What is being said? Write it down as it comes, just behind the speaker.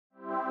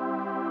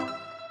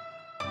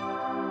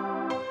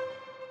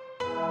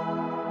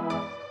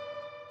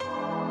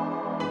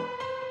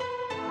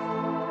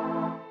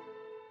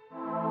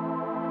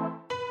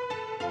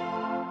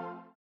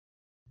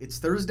It's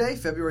Thursday,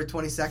 February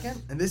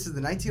 22nd, and this is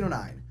the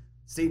 1909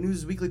 State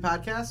News Weekly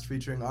Podcast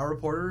featuring our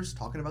reporters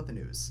talking about the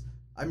news.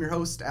 I'm your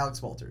host,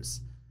 Alex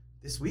Walters.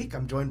 This week,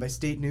 I'm joined by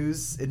State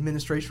News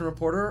Administration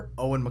reporter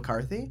Owen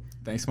McCarthy.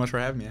 Thanks so much for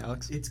having me,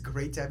 Alex. It's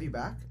great to have you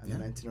back on the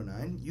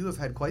 1909. You have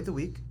had quite the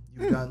week.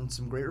 You've done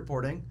some great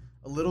reporting.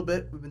 A little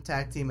bit, we've been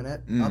tag teaming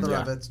it. Other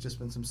of it's just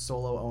been some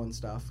solo Owen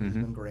stuff. It's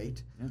been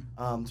great. So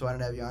I wanted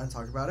to have you on and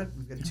talk about it.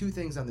 We've got two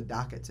things on the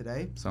docket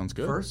today. Sounds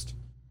good. First,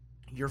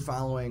 you're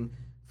following,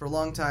 for a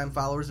long time,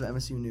 followers of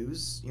MSU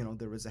News. You know,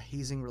 there was a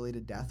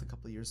hazing-related death a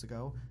couple of years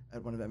ago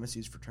at one of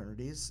MSU's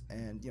fraternities,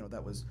 and, you know,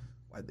 that was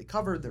widely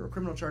covered. There were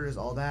criminal charges,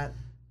 all that.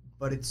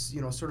 But it's, you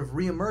know, sort of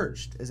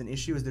reemerged as an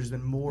issue as there's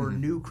been more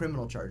new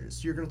criminal charges.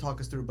 So you're going to talk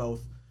us through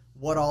both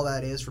what all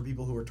that is for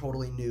people who are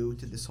totally new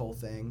to this whole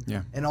thing,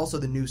 and also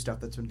the new stuff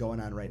that's been going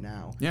on right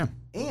now. Yeah.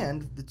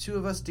 And the two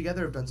of us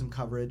together have done some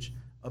coverage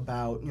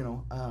about, you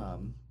know,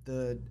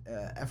 the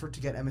effort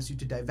to get MSU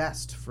to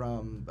divest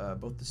from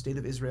both the State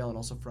of Israel and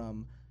also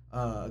from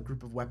a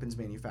group of weapons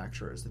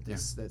manufacturers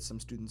that some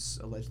students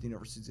allege the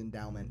university's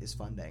endowment is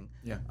funding.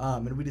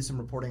 And we did some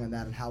reporting on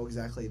that and how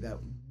exactly that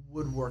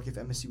would work if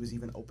MSU was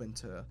even open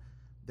to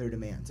their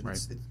demands. And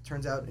it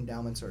turns out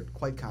endowments are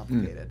quite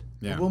complicated.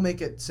 But we'll make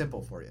it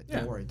simple for you.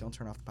 Don't worry. Don't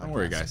turn off the podcast. Don't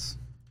worry, guys.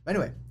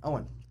 Anyway,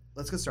 Owen,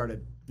 let's get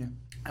started.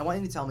 I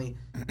want you to tell me,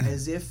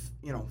 as if,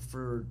 you know,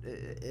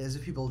 as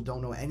if people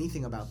don't know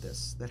anything about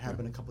this that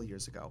happened a couple of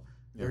years ago.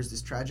 There's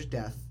this tragic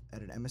death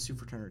at an MSU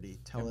fraternity.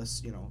 Tell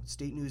us, you know,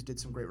 State News did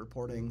some great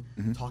reporting,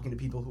 talking to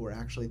people who were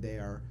actually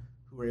there,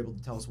 who were able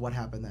to tell us what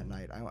happened that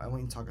night. I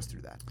want you to talk us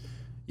through that.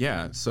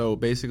 Yeah, so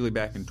basically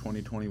back in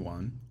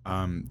 2021,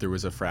 there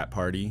was a frat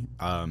party,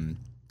 and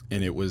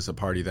it was a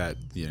party that,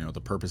 you know,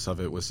 the purpose of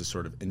it was to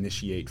sort of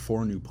initiate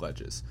 4 new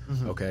pledges,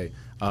 okay?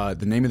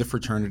 The name of the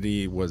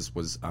fraternity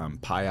was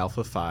Pi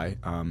Alpha Phi,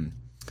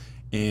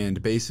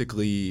 and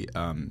basically,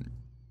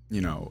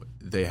 you know,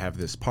 they have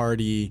this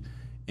party,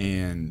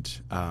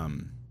 and,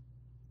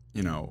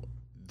 you know,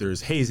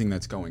 there's hazing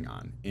that's going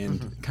on,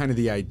 and kind of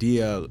the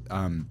idea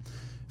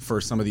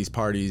for some of these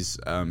parties,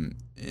 and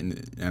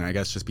I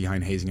guess just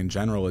behind hazing in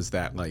general, is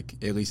that, like,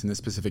 at least in this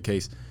specific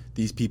case,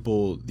 these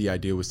people, the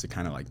idea was to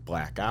kind of like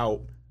black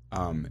out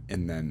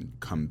and then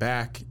come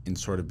back and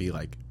sort of be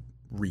like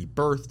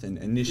rebirthed and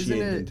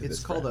initiated into this.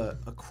 It's called a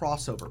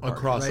crossover party. A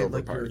crossover right?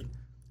 Like party. You're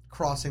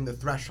crossing the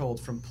threshold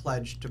from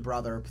pledge to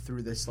brother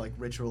through this like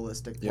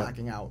ritualistic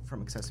blacking out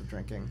from excessive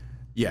drinking.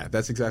 Yeah,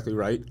 that's exactly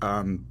right.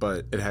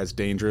 But it has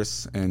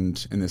dangerous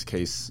and, in this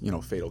case, you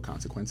know, fatal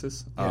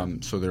consequences.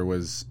 So there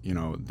was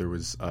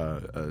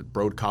a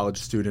Broad College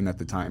student at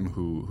the time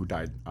who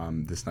died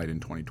this night in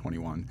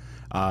 2021,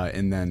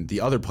 and then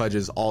the other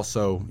pledges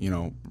also, you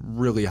know,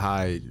 really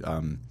high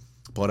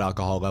blood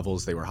alcohol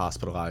levels. They were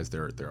hospitalized.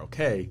 They're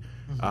okay,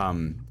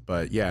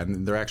 but yeah,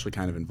 and they're actually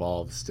kind of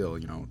involved still,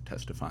 you know,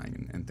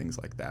 testifying and things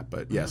like that.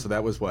 But yeah, so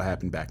that was what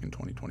happened back in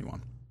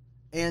 2021.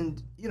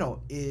 And, you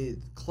know,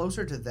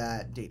 closer to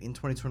that date, in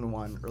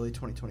 2021, early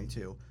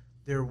 2022,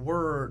 there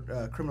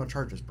were criminal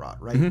charges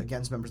brought, right,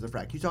 against members of the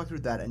frat. Can you talk through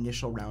that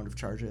initial round of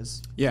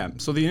charges? Yeah,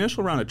 so the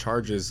initial round of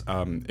charges,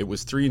 it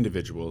was 3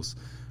 individuals,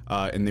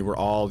 and they were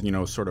all, you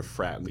know, sort of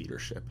frat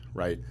leadership,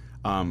 right?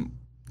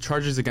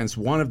 Charges against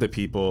one of the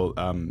people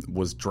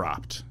was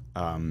dropped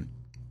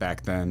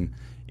back then.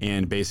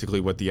 And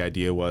basically what the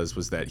idea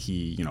was that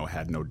he, you know,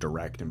 had no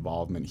direct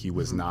involvement. He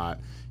was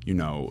not, you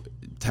know,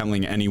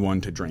 telling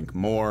anyone to drink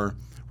more,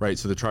 right?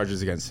 So the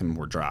charges against him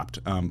were dropped.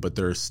 But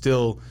there's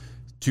still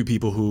 2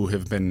 people who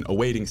have been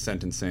awaiting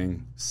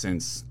sentencing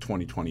since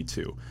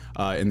 2022.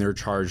 And they're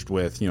charged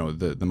with, you know,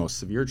 the most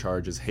severe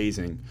charge is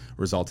hazing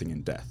resulting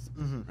in death,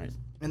 right?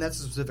 And that's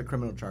a specific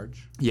criminal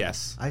charge?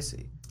 Yes. I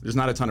see. There's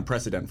not a ton of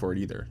precedent for it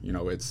either. You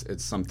know, it's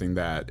something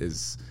that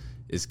is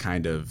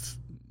kind of,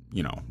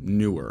 you know,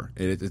 newer.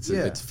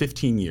 It's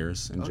 15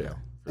 years in jail.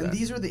 And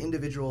these are the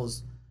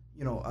individuals,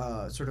 you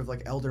know, sort of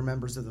like elder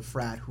members of the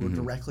frat who were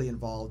directly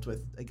involved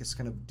with, I guess,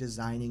 kind of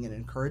designing and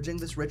encouraging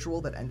this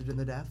ritual that ended in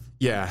the death?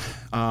 Yeah.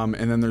 And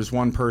then there's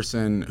one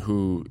person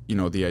who, you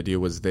know, the idea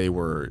was they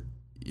were,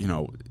 you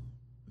know,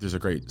 there's a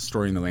great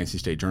story in the Lansing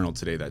State Journal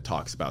today that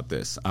talks about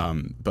this.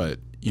 But,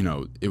 you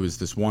know, it was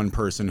this one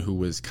person who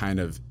was kind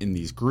of in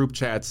these group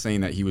chats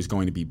saying that he was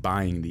going to be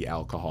buying the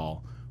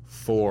alcohol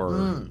for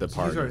the party.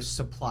 So you sort of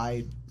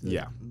supplied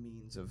the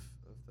means of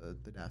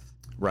the death.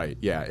 Right,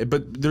 yeah.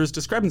 But there's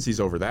discrepancies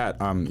over that.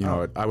 You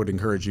know, I would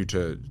encourage you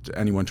to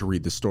anyone to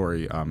read the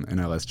story in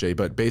LSJ.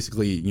 But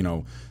basically, you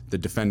know, the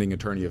defending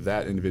attorney of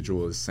that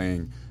individual is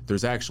saying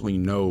there's actually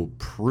no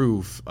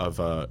proof of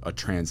a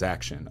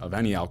transaction of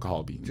any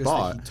alcohol being bought.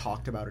 Just that he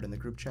talked about it in the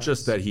group chat.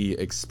 Just that he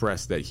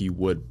expressed that he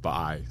would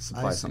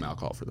supply some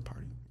alcohol for the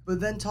party.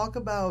 But then talk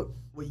about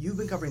what you've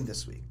been covering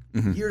this week.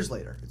 Years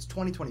later, it's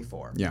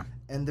 2024. Yeah.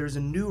 And there's a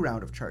new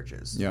round of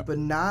charges. Yeah. But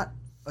not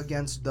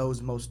against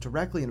those most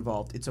directly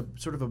involved. It's a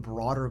sort of a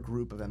broader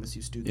group of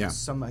MSU students. Yeah.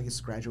 Some, I guess,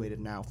 graduated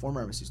now,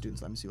 former MSU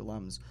students, MSU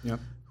alums,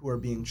 who are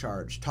being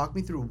charged. Talk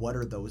me through what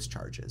are those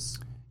charges?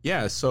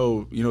 Yeah,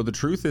 so, the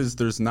truth is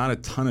there's not a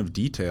ton of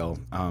detail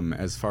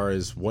as far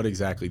as what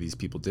exactly these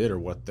people did or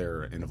what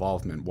their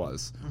involvement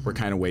was. We're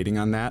kind of waiting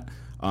on that.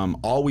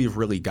 All we've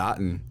really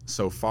gotten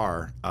so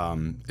far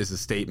is a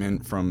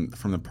statement from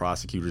the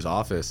prosecutor's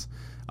office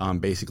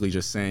basically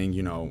just saying,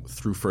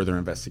 through further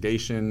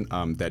investigation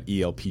that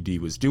ELPD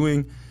was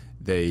doing,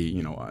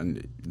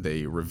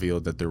 they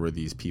revealed that there were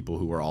these people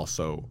who were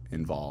also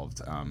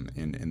involved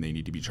and they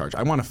need to be charged.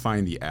 I want to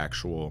find the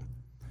actual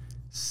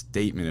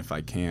statement if I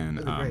can.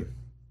 That'd be great.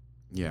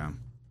 Yeah.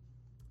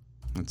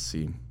 Let's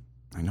see.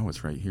 I know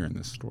it's right here in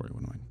this story.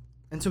 What do I?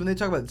 And so when they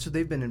talk about, so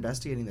they've been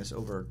investigating this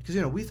over, because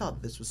we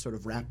thought this was sort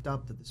of wrapped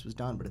up, that this was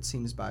done, but it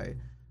seems by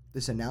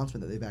this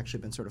announcement that they've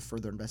actually been sort of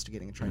further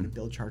investigating and trying to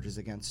build charges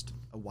against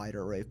a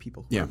wider array of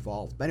people who are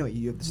involved. But anyway,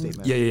 you have the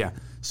statement. Yeah.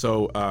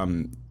 So,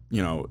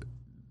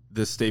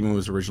 this statement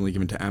was originally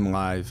given to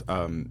MLive.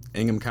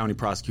 Ingham County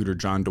Prosecutor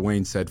John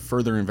DeWayne said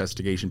further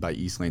investigation by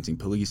East Lansing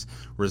Police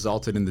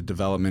resulted in the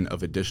development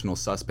of additional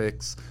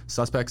suspects.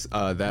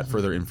 That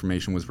further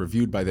information was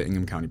reviewed by the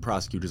Ingham County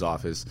Prosecutor's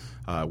Office,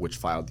 which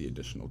filed the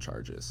additional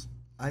charges.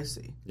 I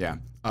see. Yeah.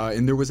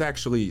 And there was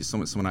actually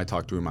someone I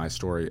talked to in my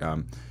story.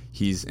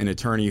 He's an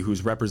attorney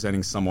who's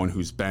representing someone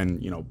who's been,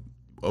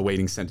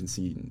 awaiting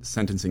sentencing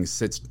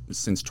since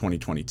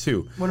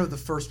 2022. One of the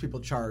first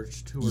people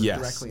charged who were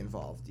directly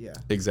involved. Yeah.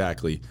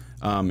 Exactly.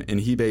 And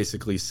he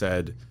basically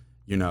said,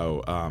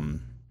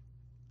 I'm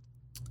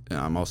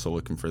also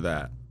looking for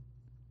that.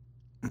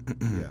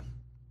 Yeah.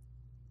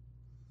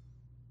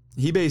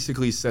 He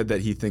basically said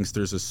that he thinks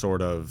there's a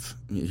sort of,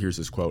 here's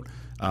his quote,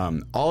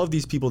 all of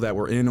these people that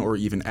were in or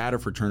even at a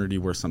fraternity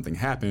where something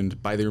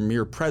happened, by their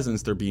mere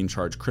presence, they're being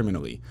charged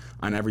criminally.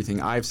 On everything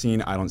I've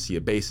seen, I don't see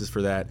a basis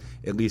for that,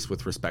 at least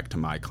with respect to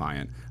my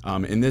client.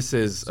 And this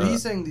is... So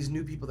he's saying these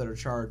new people that are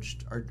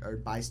charged are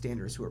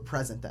bystanders who were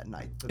present that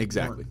night.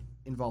 Exactly.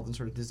 Involved in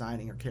sort of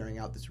designing or carrying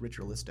out this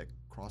ritualistic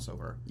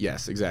crossover.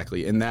 Yes,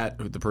 exactly. And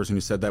the person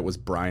who said that was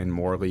Brian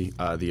Morley,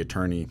 the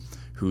attorney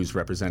who's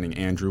representing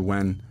Andrew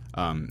Wen,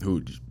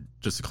 who,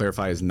 just to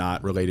clarify, is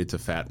not related to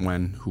Fat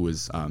Wen, who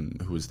was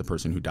the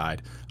person who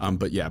died.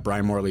 But yeah,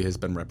 Brian Morley has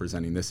been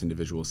representing this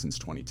individual since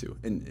 22.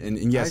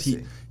 And yes,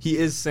 he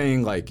is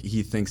saying, like,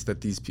 he thinks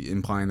that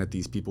implying that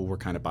these people were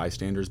kind of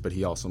bystanders, but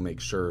he also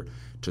makes sure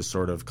to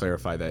sort of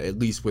clarify that, at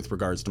least with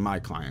regards to my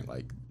client,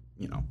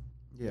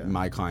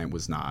 my client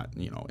was not,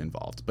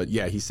 involved. But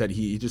yeah, he said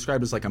he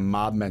described it as like a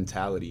mob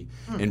mentality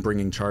in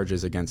bringing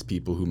charges against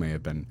people who may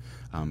have been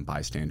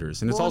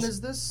bystanders. And it's also...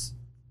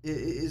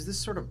 Is this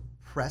sort of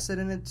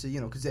precedented to,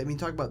 because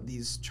talk about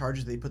these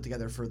charges they put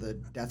together for the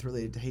death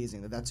related to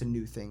hazing, that's a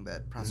new thing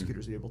that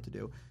prosecutors are able to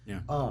do.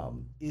 Yeah.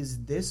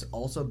 Is this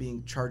also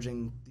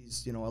charging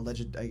these,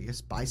 alleged, I guess,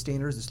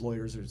 bystanders? These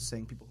lawyers are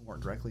saying people who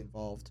weren't directly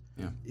involved.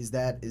 Yeah. Is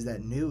that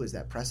new? Is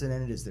that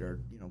precedented? Is there,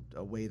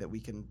 a way that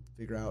we can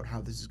figure out how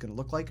this is going to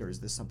look like, or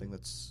is this something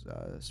that's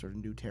sort of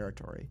new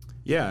territory?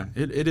 Yeah,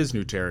 it is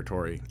new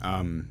territory.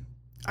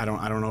 I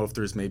don't know if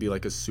there's maybe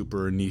like a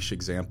super niche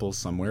example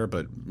somewhere,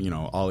 but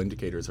all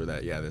indicators are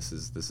that this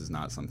is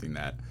not something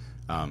that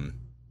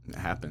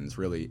happens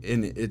really.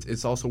 And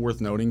it's also worth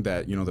noting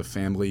that the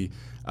family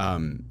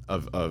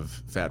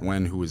of Fat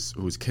Wen who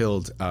was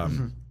killed,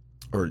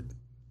 or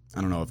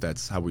I don't know if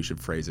that's how we should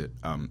phrase it,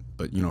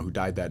 but who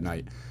died that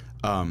night.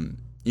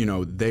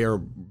 They are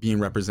being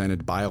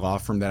represented by a law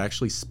firm that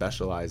actually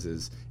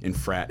specializes in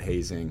frat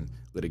hazing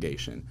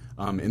litigation,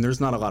 and there's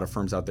not a lot of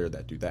firms out there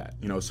that do that.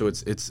 So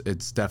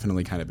it's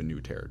definitely kind of a new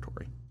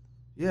territory.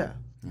 Yeah.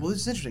 Well, this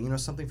is interesting.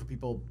 Something for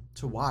people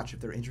to watch if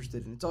they're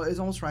interested. And it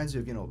almost reminds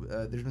me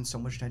of there's been so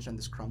much attention on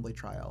this Crumbly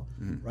trial,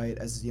 right?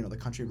 As the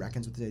country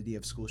reckons with the idea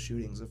of school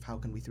shootings, of how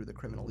can we through the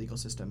criminal legal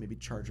system maybe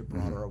charge a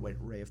broader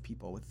array of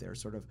people with their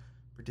sort of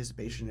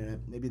participation in it.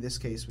 Maybe this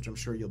case, which I'm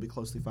sure you'll be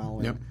closely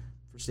following.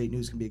 For state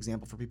news, can be an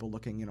example for people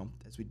looking,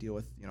 as we deal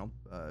with,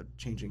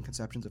 changing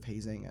conceptions of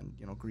hazing and,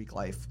 Greek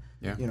life,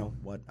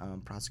 what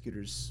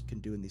prosecutors can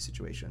do in these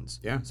situations.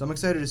 Yeah. So I'm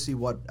excited to see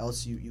what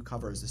else you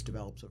cover as this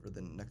develops over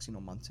the next,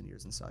 months and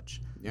years and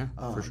such. Yeah,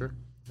 for sure.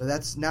 But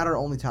that's not our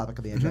only topic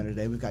of the agenda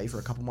today. We've got you for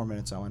a couple more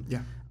minutes, Owen.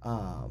 Yeah.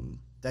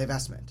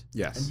 Divestment.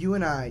 Yes. And you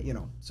and I,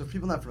 so for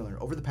people not familiar,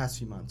 over the past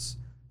few months,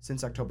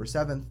 since October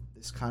 7th,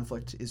 this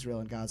conflict,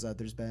 Israel and Gaza,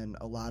 there's been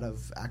a lot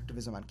of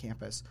activism on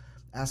campus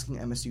asking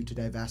MSU to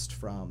divest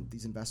from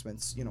these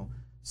investments,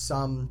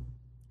 some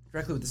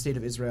directly with the state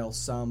of Israel,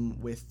 some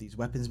with these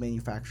weapons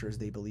manufacturers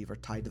they believe are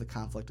tied to the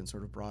conflict and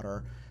sort of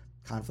broader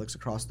conflicts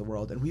across the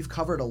world. And we've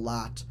covered a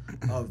lot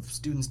of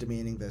students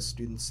demanding this,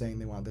 students saying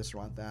they want this or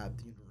want that,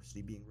 the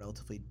university being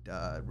relatively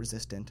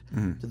resistant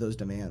to those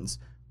demands.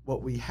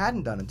 What we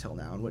hadn't done until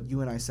now, and what you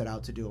and I set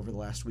out to do over the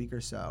last week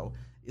or so,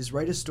 is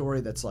write a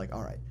story that's like,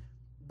 all right,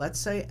 let's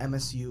say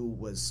MSU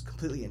was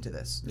completely into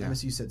this. Yeah.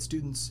 MSU said,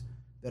 students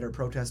that are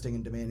protesting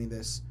and demanding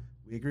this,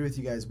 we agree with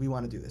you guys, we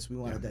want to do this, we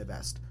want to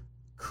divest.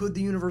 Could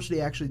the university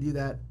actually do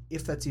that?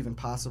 If that's even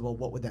possible,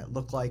 what would that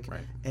look like?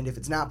 Right. And if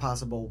it's not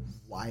possible,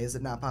 why is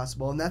it not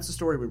possible? And that's the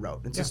story we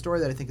wrote. It's a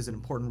story that I think is an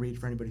important read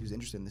for anybody who's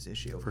interested in this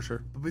issue. For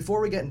sure. But before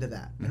we get into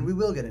that, and we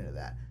will get into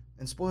that,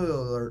 and spoiler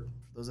alert,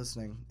 for those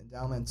listening,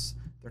 endowments,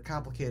 they're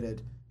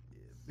complicated.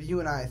 But you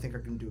and I think, are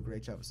going to do a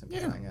great job of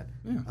simplifying it.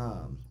 Yeah.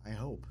 I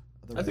hope.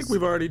 I think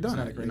we've already done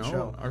not it. a great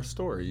show. Our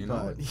story, it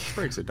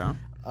breaks it down.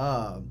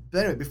 But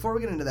anyway, before we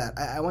get into that,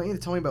 I want you to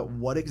tell me about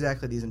what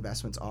exactly these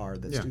investments are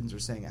that students are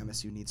saying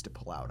MSU needs to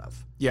pull out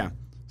of. Yeah.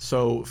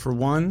 So for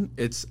one,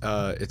 it's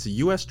a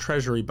U.S.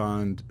 Treasury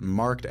bond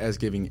marked as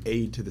giving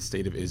aid to the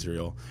state of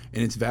Israel,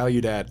 and it's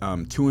valued at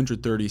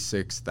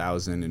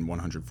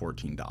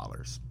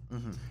 $236,114.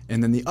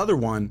 And then the other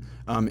one,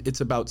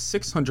 it's about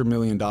 $600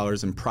 million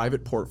in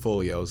private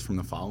portfolios from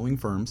the following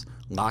firms: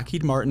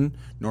 Lockheed Martin,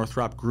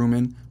 Northrop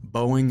Grumman,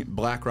 Boeing,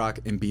 BlackRock,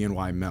 and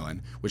BNY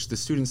Mellon, which the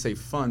students say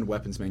fund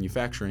weapons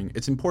manufacturing.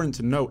 It's important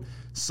to note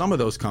some of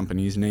those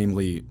companies,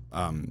 namely,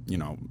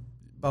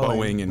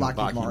 Boeing and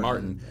Lockheed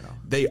Martin,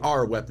 they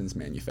are weapons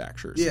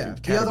manufacturers. Yeah,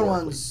 the other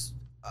ones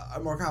are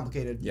more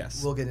complicated.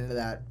 Yes. We'll get into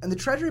that. And the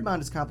Treasury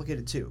bond is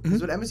complicated too, because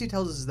what MSU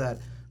tells us is that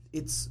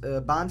it's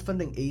bond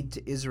funding aid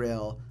to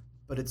Israel,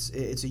 but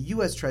it's a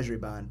U.S. Treasury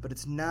bond, but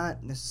it's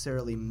not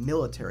necessarily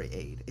military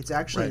aid. It's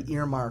actually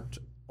earmarked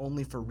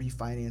only for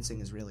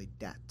refinancing Israeli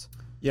debt.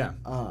 Yeah.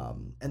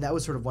 And that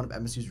was sort of one of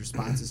MSU's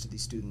responses to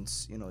these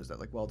students, is that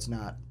like, well, it's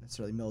not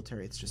necessarily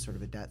military, it's just sort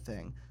of a debt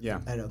thing.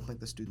 Yeah. I don't think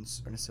the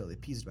students are necessarily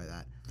appeased by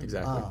that.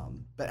 Exactly.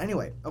 But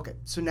anyway, okay,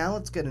 so now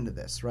let's get into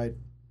this, right?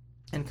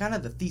 And kind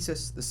of the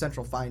thesis, the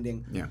central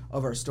finding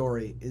of our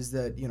story is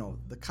that,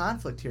 the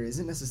conflict here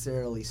isn't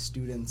necessarily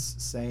students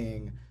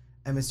saying,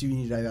 MSU, you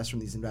need to divest from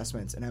these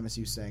investments, and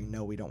MSU saying,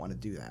 no, we don't want to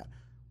do that.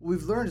 What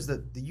we've learned is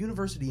that the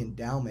university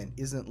endowment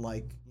isn't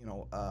like,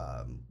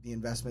 the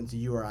investment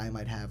you or I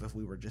might have if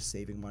we were just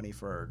saving money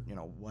for,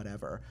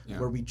 whatever,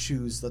 where we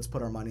choose, let's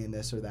put our money in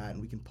this or that,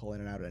 and we can pull in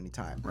and out at any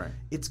time. Right.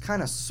 It's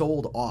kind of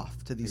sold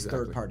off to these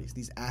third parties,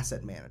 these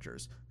asset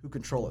managers who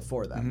control it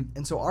for them.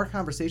 And so our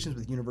conversations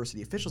with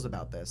university officials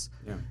about this,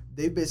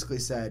 they basically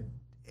said,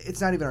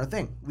 it's not even our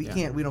thing. We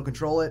don't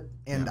control it.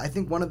 And I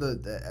think one of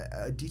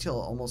the detail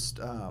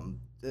almost,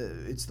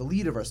 it's the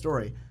lead of our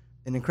story,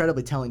 an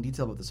incredibly telling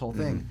detail about this whole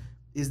thing,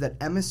 is that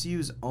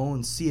MSU's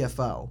own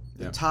CFO,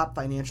 the top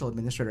financial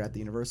administrator at the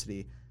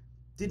university,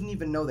 didn't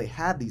even know they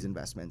had these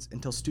investments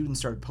until students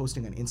started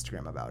posting on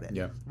Instagram about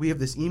it. We have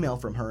this email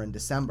from her in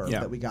December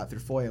that we got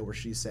through FOIA where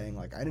she's saying,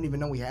 like, I didn't even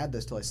know we had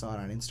this till I saw it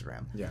on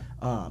Instagram.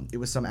 It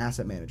was some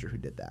asset manager who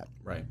did that.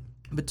 Right.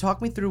 But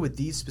talk me through with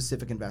these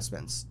specific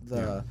investments,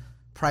 the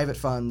private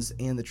funds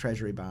and the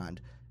Treasury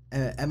bond.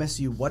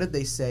 MSU, what did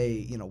they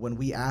say, when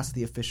we asked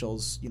the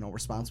officials,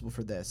 responsible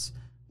for this,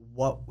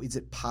 what is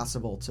it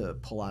possible to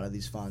pull out of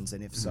these funds,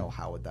 and if so,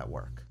 how would that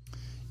work?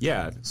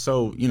 Yeah,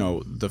 so,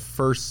 the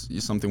first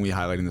something we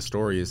highlight in the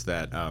story is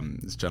that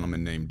this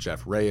gentleman named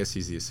Jeff Reyes,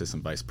 he's the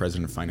Assistant Vice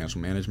President of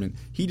Financial Management,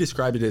 he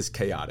described it as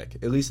chaotic,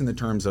 at least in the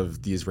terms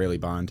of the Israeli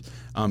bond,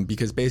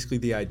 because basically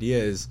the idea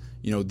is,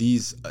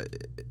 these,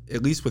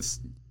 at least with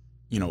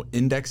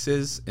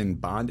indexes and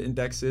bond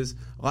indexes,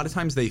 a lot of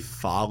times they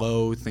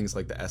follow things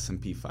like the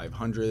S&P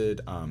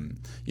 500.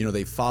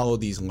 They follow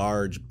these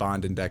large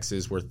bond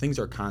indexes where things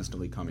are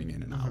constantly coming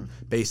in and out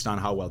based on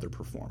how well they're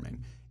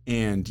performing.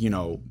 And,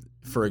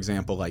 for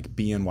example, like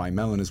BNY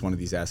Mellon is one of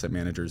these asset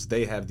managers.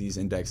 They have these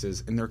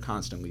indexes and they're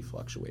constantly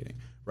fluctuating,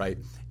 right?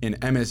 In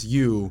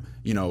MSU,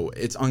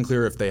 it's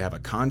unclear if they have a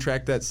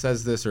contract that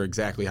says this or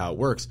exactly how it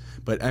works,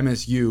 but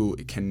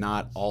MSU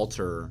cannot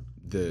alter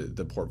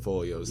the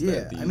portfolios.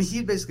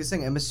 He's basically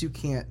saying MSU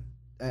can't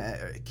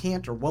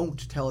or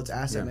won't tell its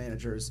asset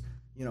managers,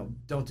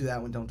 don't do that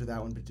one, don't do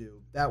that one, but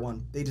do that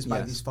one. They just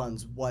buy these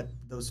funds. What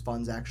those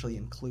funds actually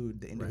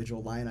include, the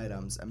individual line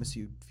items,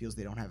 MSU feels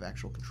they don't have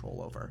actual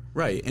control over.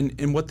 Right,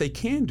 and what they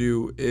can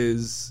do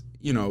is,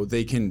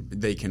 they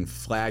can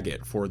flag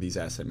it for these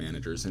asset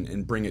managers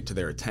and bring it to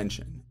their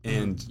attention.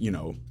 And,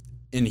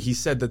 and he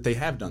said that they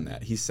have done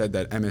that. He said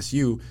that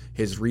MSU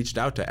has reached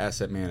out to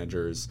asset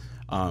managers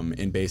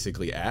and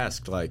basically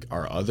asked, like,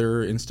 are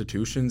other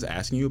institutions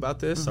asking you about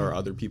this? Are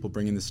other people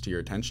bringing this to your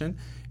attention?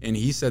 And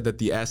he said that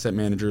the asset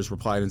managers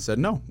replied and said,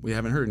 no, we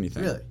haven't heard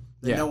anything. Really?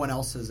 No one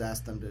else has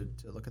asked them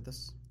to look at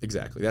this?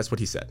 Exactly. That's what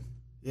he said.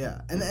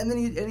 Yeah. And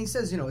then he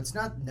says, it's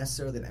not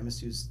necessarily that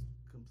MSU's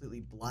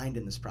completely blind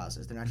in this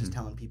process. They're not just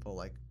telling people,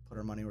 like, put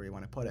our money where you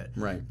want to put it.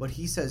 Right. But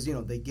he says,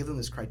 they give them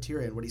this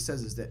criteria, and what he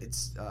says is that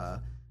it's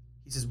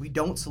he says we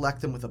don't select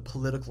them with a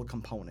political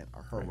component,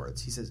 are her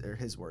words. He says, or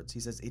his words.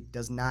 He says it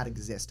does not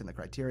exist in the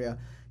criteria.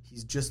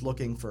 He's just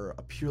looking for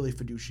a purely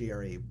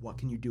fiduciary, what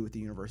can you do with the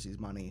university's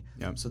money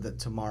so that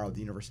tomorrow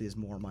the university has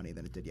more money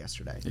than it did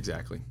yesterday.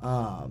 Exactly.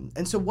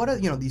 And so what are,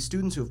 these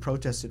students who have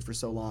protested for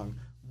so long,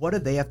 what do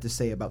they have to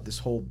say about this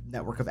whole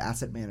network of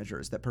asset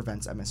managers that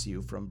prevents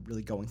MSU from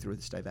really going through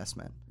this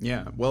divestment?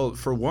 Yeah, well,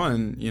 for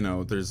one,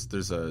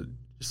 there's a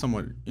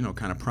somewhat,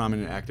 kind of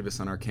prominent activist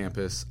on our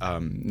campus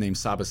named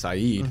Saba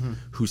Saeed,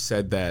 who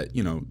said that,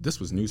 this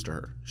was news to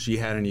her. She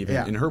hadn't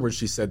even, in her words,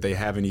 she said they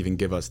haven't even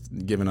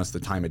given us the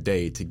time of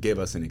day to give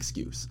us an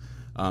excuse.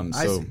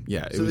 So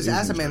this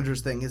asset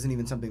managers thing isn't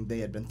even something they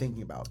had been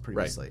thinking about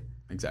previously. Right.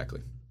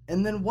 Exactly.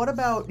 And then what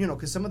about,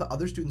 because some of the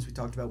other students we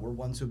talked about were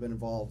ones who have been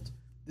involved.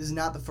 this is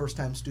not the first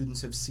time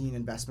students have seen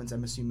investments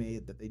MSU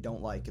made that they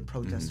don't like and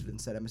protested and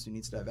said MSU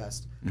needs to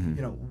divest.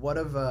 You know, what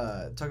of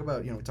talk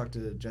about, you know, we talked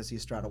to Jesse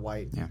Estrada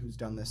White, who's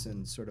done this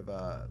in sort of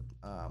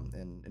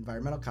an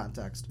environmental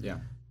context. Yeah.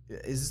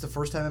 Is this the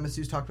first time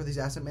MSU's talked with these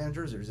asset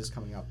managers, or is this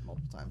coming up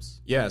multiple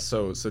times? Yeah,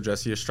 so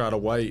Jesse Estrada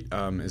White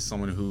is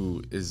someone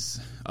who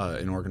is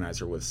an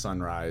organizer with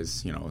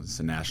Sunrise. You know, it's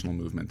a national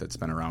movement that's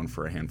been around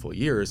for a handful of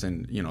years,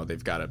 and, you know,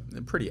 they've got a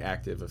pretty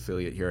active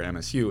affiliate here at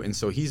MSU. And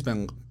so he's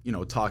been, you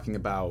know, talking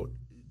about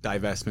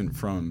divestment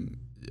from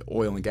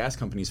oil and gas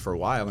companies for a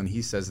while, and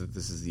he says that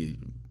this is the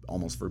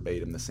almost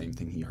verbatim the same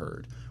thing he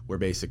heard, where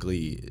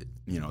basically,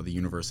 you know, the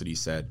university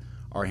said,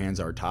 our hands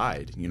are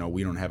tied. You know,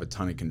 we don't have a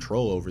ton of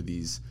control over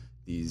these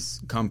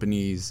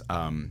companies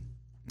and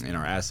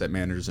our asset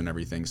managers and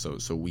everything, so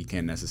we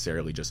can't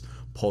necessarily just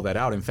pull that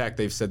out. In fact,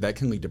 they've said that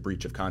can lead to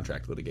breach of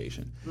contract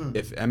litigation.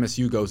 If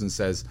MSU goes and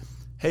says,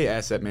 hey,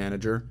 asset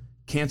manager,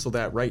 cancel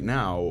that right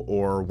now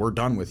or we're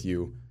done with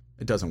you,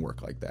 it doesn't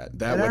work like that.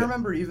 And I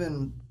remember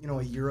even, you know,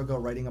 a year ago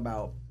writing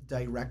about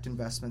direct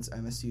investments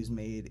MSU's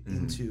made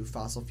into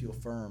fossil fuel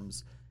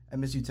firms.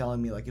 MSU telling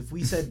me, like, if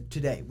we said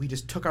today we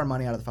just took our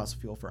money out of the fossil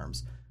fuel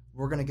firms,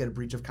 we're going to get a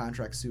breach of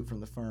contract suit from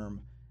the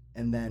firm,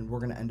 and then we're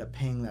going to end up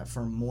paying that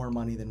firm more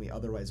money than we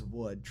otherwise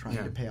would, trying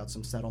to pay out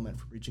some settlement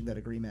for breaching that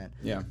agreement.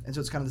 Yeah. And so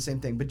it's kind of the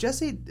same thing. But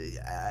Jesse,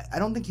 I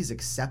don't think he's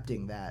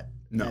accepting that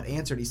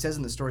answer. He says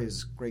in the story,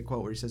 his great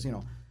quote where he says, you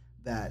know,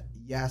 that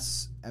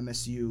yes,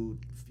 MSU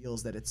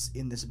feels that it's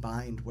in this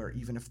bind where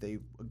even if they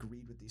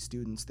agreed with these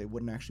students, they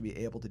wouldn't actually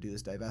be able to do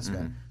this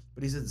divestment.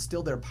 But he says it's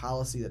still their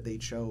policy that they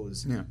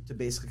chose to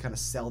basically kind of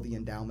sell the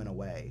endowment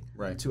away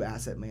to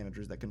asset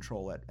managers that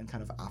control it and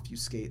kind of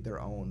obfuscate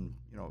their own,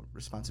 you know,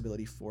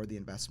 responsibility for the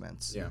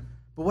investments. Yeah.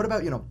 But what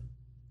about, you know,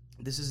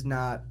 this is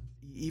not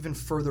even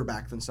further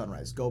back than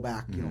Sunrise. Go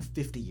back, you know,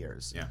 50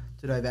 years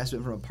to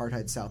divestment from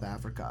apartheid South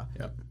Africa.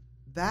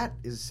 That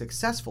is a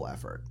successful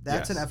effort.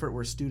 That's an effort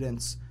where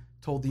students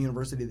told the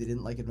university they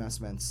didn't like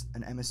investments,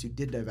 and MSU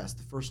did divest,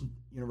 the first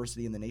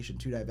university in the nation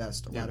to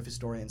divest. A lot of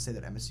historians say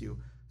that MSU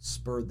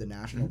spurred the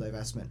national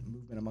divestment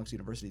movement amongst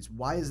universities.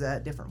 Why is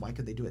that different? Why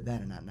could they do it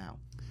then and not now?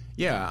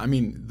 Yeah, I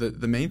mean,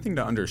 the main thing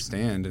to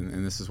understand,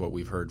 and this is what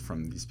we've heard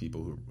from these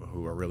people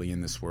who are really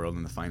in this world,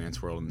 in the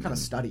finance world. And kind of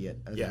study it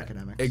as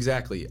academics.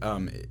 Exactly.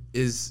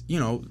 Is, you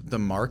know, the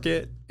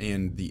market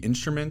and the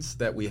instruments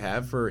that we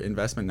have for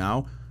investment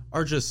now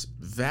are just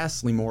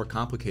vastly more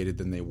complicated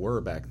than they were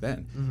back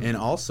then. And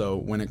also,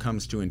 when it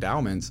comes to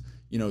endowments,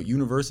 you know,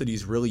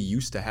 universities really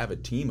used to have a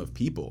team of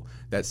people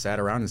that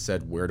sat around and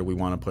said, where do we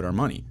want to put our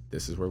money?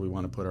 This is where we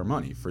want to put our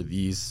money for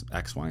these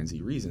X, Y, and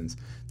Z reasons.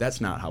 That's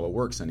not how it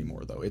works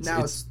anymore, though.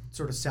 It's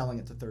sort of selling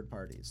it to third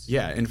parties.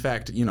 Yeah. In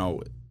fact, you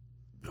know,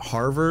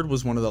 Harvard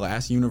was one of the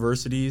last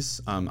universities,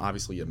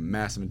 obviously a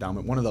massive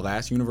endowment, one of the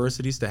last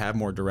universities to have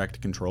more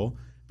direct control.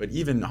 But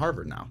even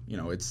Harvard now, you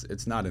know,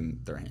 it's not in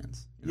their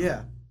hands. You know?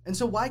 Yeah. And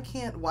so why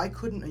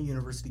couldn't a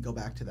university go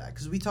back to that?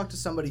 Because we talked to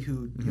somebody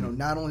who, you know,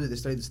 not only do they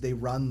study this, they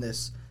run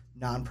this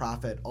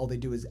nonprofit. All they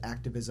do is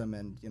activism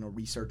and, you know,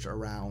 research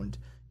around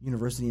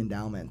university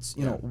endowments.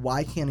 You know,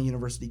 why can't a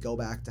university go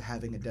back to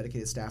having a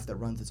dedicated staff that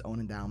runs its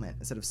own endowment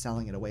instead of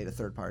selling it away to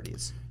third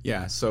parties?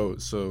 Yeah, so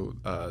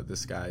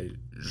this guy,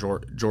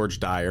 George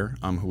Dyer,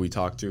 who we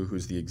talked to,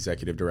 who's the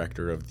executive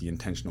director of the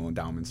Intentional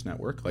Endowments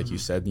Network, like you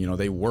said, you know,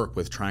 they work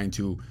with trying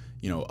to,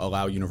 you know,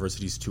 allow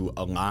universities to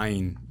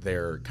align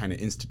their kind of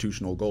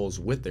institutional goals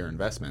with their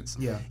investments.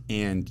 Yeah.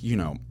 And, you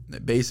know,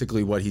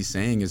 basically what he's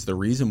saying is the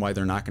reason why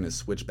they're not going to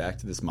switch back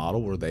to this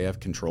model where they have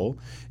control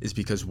is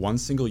because one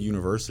single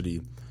university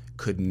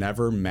could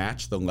never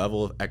match the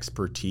level of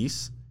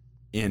expertise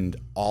in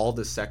all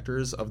the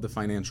sectors of the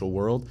financial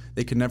world.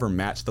 They could never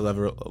match the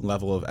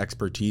level of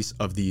expertise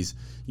of these,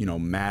 you know,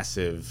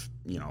 massive,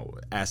 you know,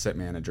 asset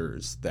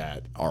managers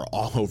that are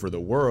all over the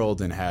world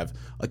and have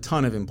a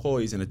ton of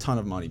employees and a ton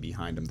of money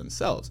behind them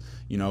themselves.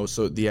 You know,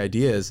 so the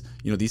idea is,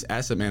 you know, these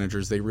asset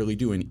managers, they really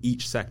do in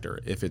each sector.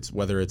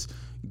 Whether it's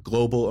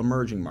global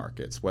emerging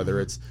markets, whether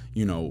it's,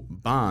 you know,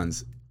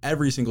 bonds,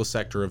 every single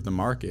sector of the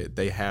market,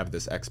 they have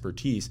this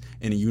expertise.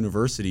 And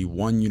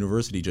one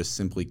university just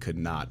simply could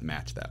not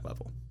match that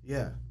level.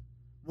 Yeah.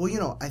 Well, you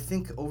know, I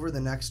think over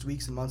the next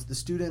weeks and months, the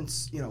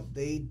students, you know,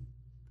 they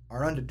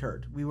are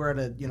undeterred. We were at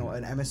an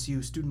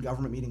MSU student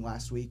government meeting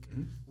last week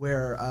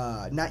where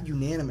not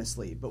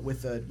unanimously, but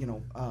with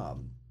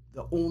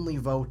the only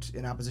vote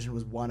in opposition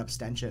was one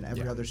abstention.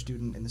 Every other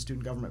student in the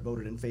student government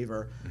voted in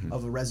favor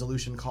of a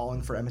resolution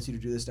calling for MSU to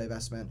do this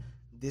divestment.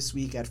 This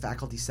week at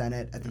Faculty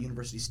Senate, at the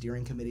University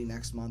Steering Committee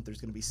next month, there's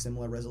going to be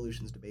similar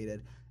resolutions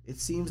debated. It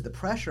seems the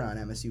pressure on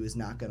MSU is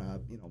not going to,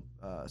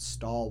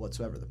 stall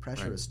whatsoever. The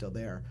pressure is still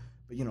there.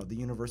 But, you know, the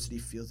university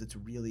feels it's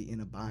really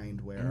in a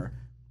bind where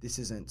this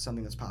isn't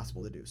something that's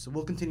possible to do. So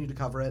we'll continue to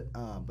cover it,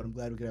 but I'm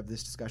glad we could have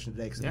this discussion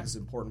today because I think this is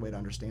an important way to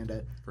understand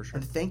it. For sure.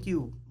 And thank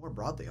you more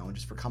broadly, Owen,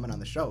 just for coming on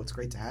the show. It's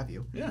great to have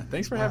you. Yeah,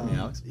 thanks for having me,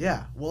 Alex.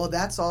 Yeah, well,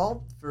 that's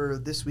all for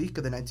this week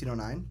of the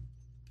 1909.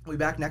 We'll be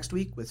back next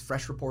week with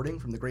fresh reporting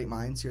from the great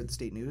minds here at the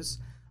State News.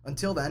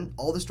 Until then,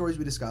 all the stories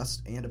we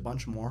discussed and a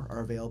bunch more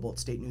are available at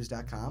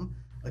statenews.com.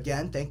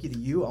 Again, thank you to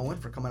you, Owen,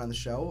 for coming on the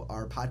show,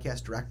 our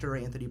podcast director,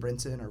 Anthony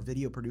Brinson, our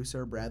video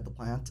producer, Brad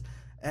LaPlante,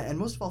 and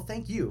most of all,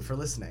 thank you for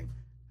listening.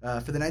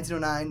 For the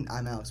 1909,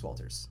 I'm Alex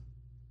Walters.